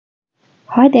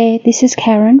Hi there, this is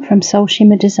Karen from Soul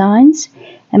Shimmer Designs,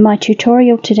 and my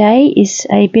tutorial today is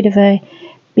a bit of a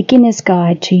beginner's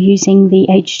guide to using the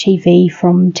HTV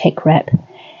from TECKWRAP.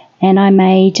 And I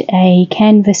made a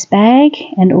canvas bag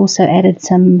and also added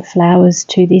some flowers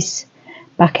to this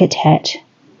bucket hat.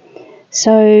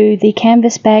 So the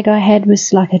canvas bag I had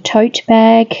was like a tote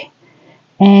bag,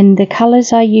 and the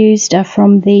colours I used are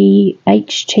from the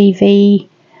HTV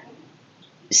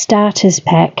starters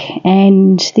pack,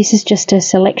 and this is just a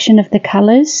selection of the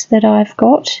colours that I've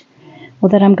got or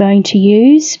that I'm going to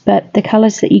use, but the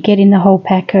colours that you get in the whole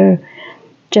pack are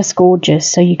just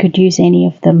gorgeous, so you could use any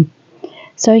of them.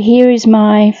 So here is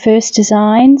my first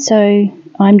design. So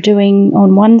I'm doing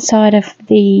on one side of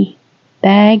the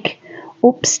bag,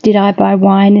 oops, did I buy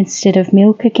wine instead of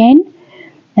milk again?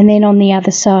 And then on the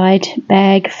other side,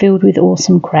 bag filled with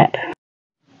awesome crap.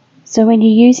 So when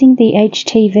you're using the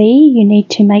HTV, you need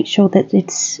to make sure that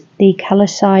it's the colour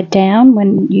side down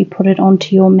when you put it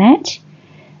onto your mat.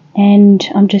 And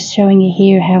I'm just showing you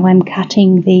here how I'm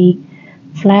cutting the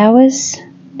flowers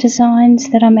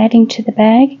designs that I'm adding to the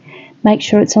bag. Make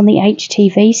sure it's on the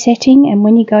HTV setting, and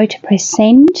when you go to press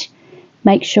send,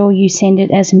 make sure you send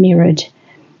it as mirrored.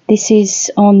 This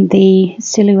is on the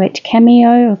Silhouette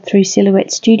Cameo or through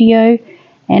Silhouette Studio,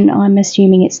 and I'm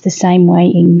assuming it's the same way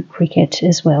in Cricut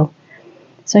as well.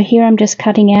 So here I'm just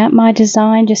cutting out my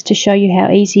design just to show you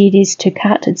how easy it is to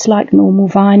cut. It's like normal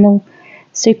vinyl,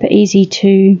 super easy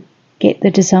to get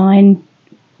the design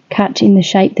cut in the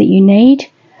shape that you need.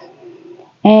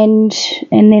 And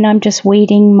then I'm just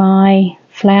weeding my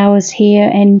flowers here,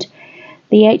 and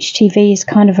the HTV is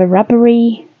kind of a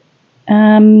rubbery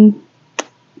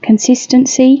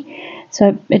consistency,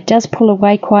 so it does pull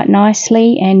away quite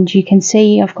nicely, and you can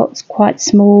see I've got quite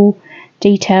small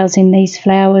details in these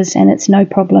flowers, and it's no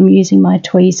problem using my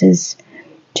tweezers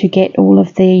to get all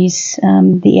of these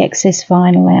the excess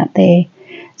vinyl out there.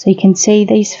 So you can see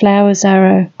these flowers are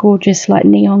a gorgeous like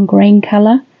neon green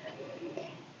colour.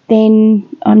 Then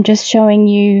I'm just showing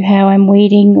you how I'm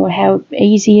weeding, or how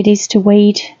easy it is to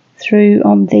weed through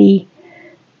on the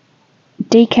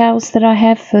decals that I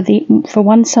have for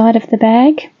one side of the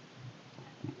bag.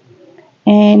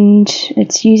 And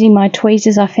it's using my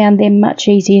tweezers. I found them much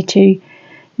easier to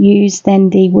use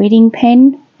than the weeding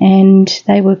pen, and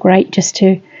they were great just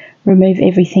to remove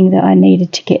everything that I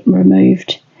needed to get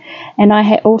removed. And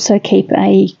I also keep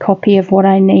a copy of what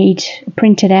I need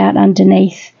printed out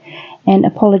underneath, and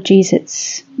apologies,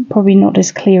 it's probably not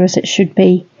as clear as it should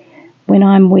be when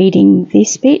I'm weeding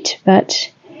this bit,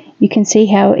 but you can see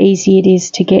how easy it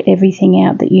is to get everything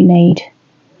out that you need.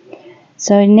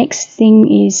 So next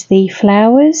thing is the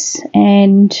flowers,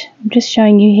 and I'm just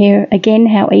showing you here again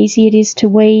how easy it is to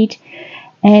weed.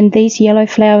 And these yellow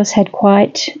flowers had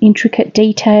quite intricate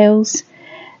details,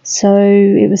 so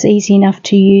it was easy enough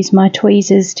to use my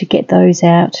tweezers to get those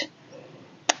out.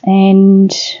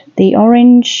 And the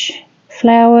orange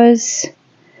flowers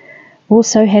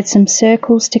also had some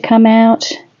circles to come out.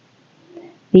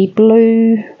 The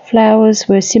blue flowers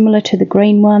were similar to the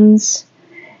green ones.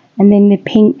 And then the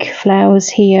pink flowers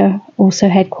here also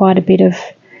had quite a bit of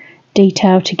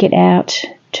detail to get out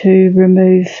to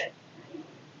remove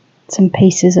some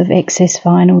pieces of excess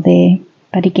vinyl there.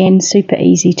 But again, super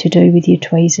easy to do with your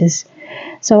tweezers.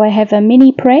 So I have a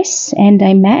mini press and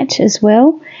a mat as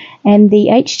well. And the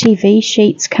HTV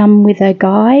sheets come with a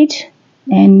guide,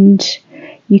 and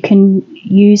you can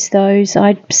use those.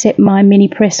 I set my mini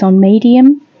press on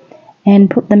medium and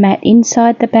put the mat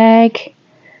inside the bag.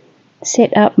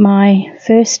 Set up my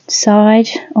first side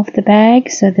of the bag,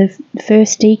 so the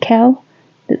first decal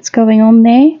that's going on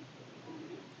there.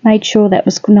 Made sure that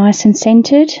was nice and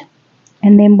centered,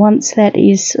 and then once that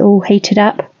is all heated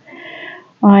up,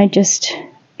 I just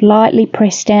lightly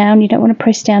press down. You don't want to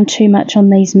press down too much on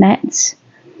these mats,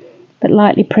 but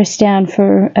lightly press down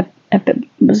for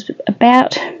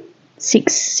about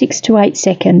 6 to 8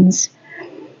 seconds.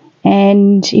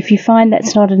 And if you find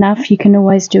that's not enough, you can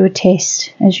always do a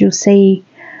test. As you'll see,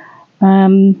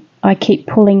 I keep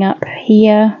pulling up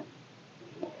here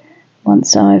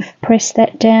once I've pressed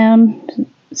that down.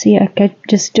 See, I'm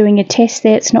just doing a test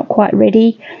there. It's not quite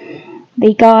ready.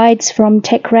 The guides from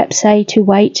TECKWRAP say to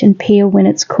wait and peel when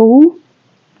it's cool,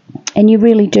 and you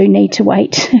really do need to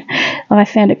wait. I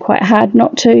found it quite hard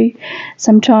not to.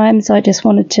 Sometimes you just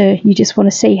want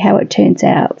to see how it turns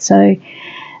out. So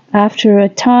after a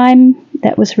time,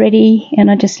 that was ready, and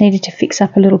I just needed to fix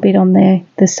up a little bit on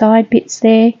the side bits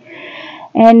there.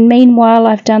 And meanwhile,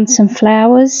 I've done some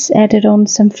flowers, added on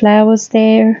some flowers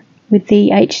there with the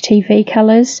HTV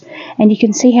colours, and you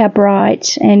can see how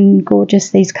bright and gorgeous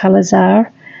these colours are.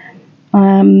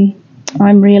 I'm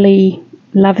really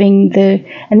loving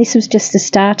and this was just the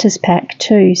starters pack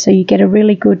too, so you get a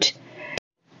really good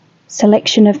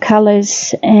selection of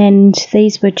colours, and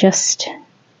these were just,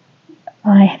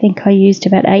 I think I used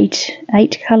about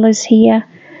eight colours here,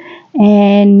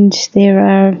 and there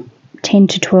are 10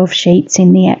 to 12 sheets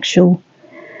in the actual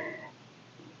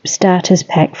starters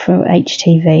pack for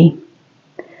HTV.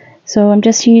 So I'm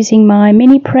just using my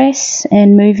mini press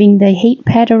and moving the heat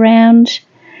pad around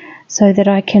so that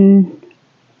I can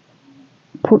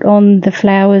put on the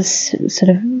flowers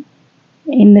sort of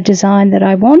in the design that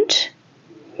I want.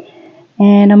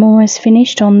 And I'm almost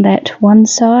finished on that one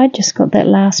side, just got that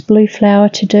last blue flower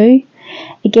to do.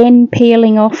 Again,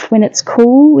 peeling off when it's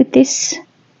cool with this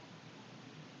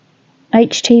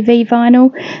HTV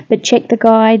vinyl, but check the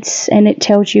guides and it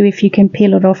tells you if you can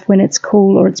peel it off when it's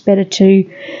cool, or it's better to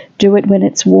do it when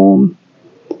it's warm.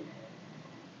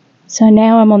 So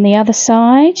now I'm on the other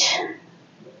side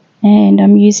and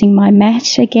I'm using my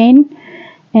mat again,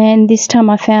 and this time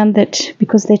I found that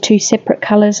because they're two separate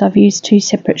colours, I've used two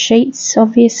separate sheets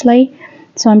obviously,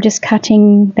 so I'm just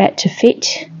cutting that to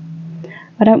fit.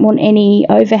 I don't want any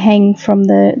overhang from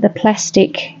the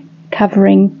plastic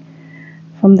covering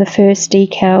from the first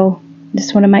decal.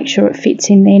 Just want to make sure it fits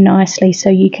in there nicely, so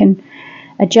you can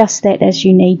adjust that as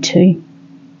you need to.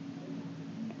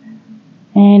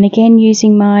 And again,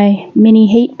 using my mini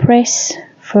heat press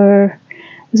it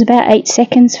was about 8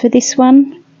 seconds for this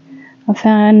one. I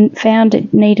found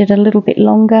it needed a little bit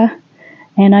longer,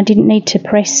 and I didn't need to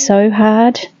press so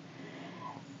hard.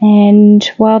 And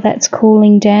while that's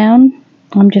cooling down,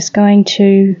 I'm just going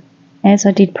to, as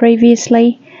I did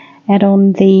previously, add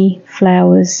on the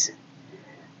flowers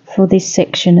for this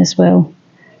section as well.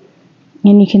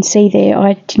 And you can see there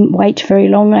I didn't wait very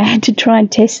long. I had to try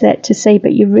and test that to see,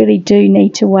 but you really do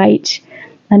need to wait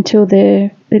until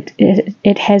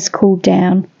it has cooled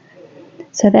down.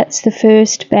 So that's the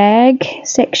first bag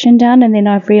section done, and then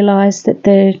I've realised that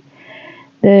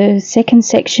the second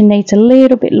section needs a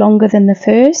little bit longer than the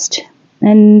first,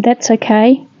 and that's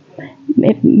okay.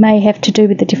 It may have to do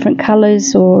with the different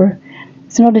colours, or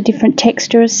it's not a different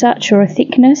texture as such or a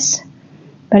thickness,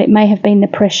 but it may have been the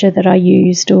pressure that I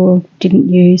used or didn't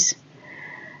use.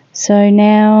 So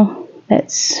now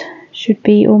that should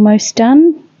be almost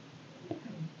done.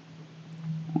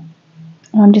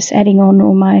 I'm just adding on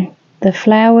all the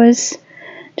flowers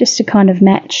just to kind of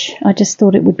match. I just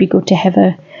thought it would be good to have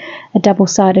a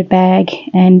double-sided bag,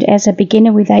 and as a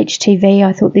beginner with HTV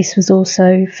I thought this was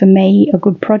also for me a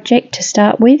good project to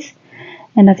start with.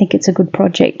 And I think it's a good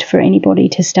project for anybody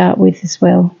to start with as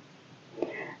well.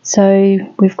 So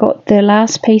we've got the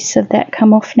last piece of that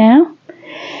come off now.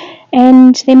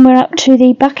 And then we're up to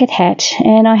the bucket hat.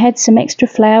 And I had some extra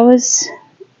flowers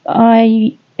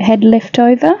I had left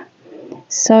over,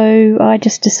 so I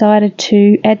just decided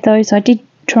to add those. I did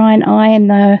try and iron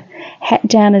the hat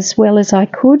down as well as I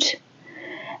could.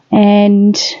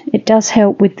 And it does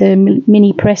help with the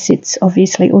mini press. It's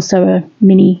obviously also a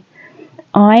mini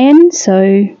iron,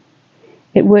 so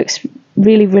it works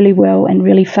really, really well and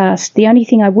really fast. The only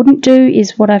thing I wouldn't do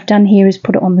is what I've done here is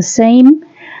put it on the seam.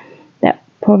 That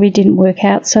probably didn't work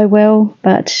out so well,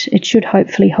 but it should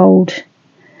hopefully hold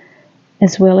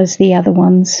as well as the other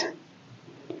ones.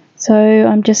 So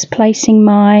I'm just placing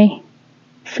my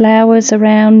flowers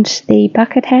around the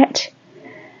bucket hat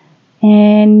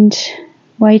and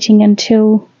waiting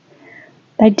until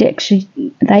they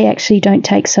actually don't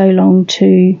take so long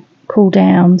to cool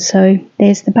down. So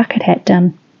there's the bucket hat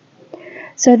done.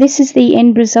 So this is the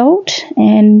end result,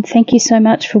 and thank you so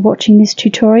much for watching this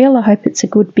tutorial. I hope it's a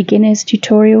good beginner's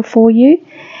tutorial for you,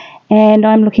 and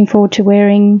I'm looking forward to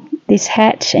wearing this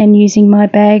hat and using my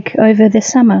bag over the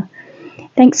summer.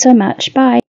 Thanks so much.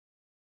 Bye.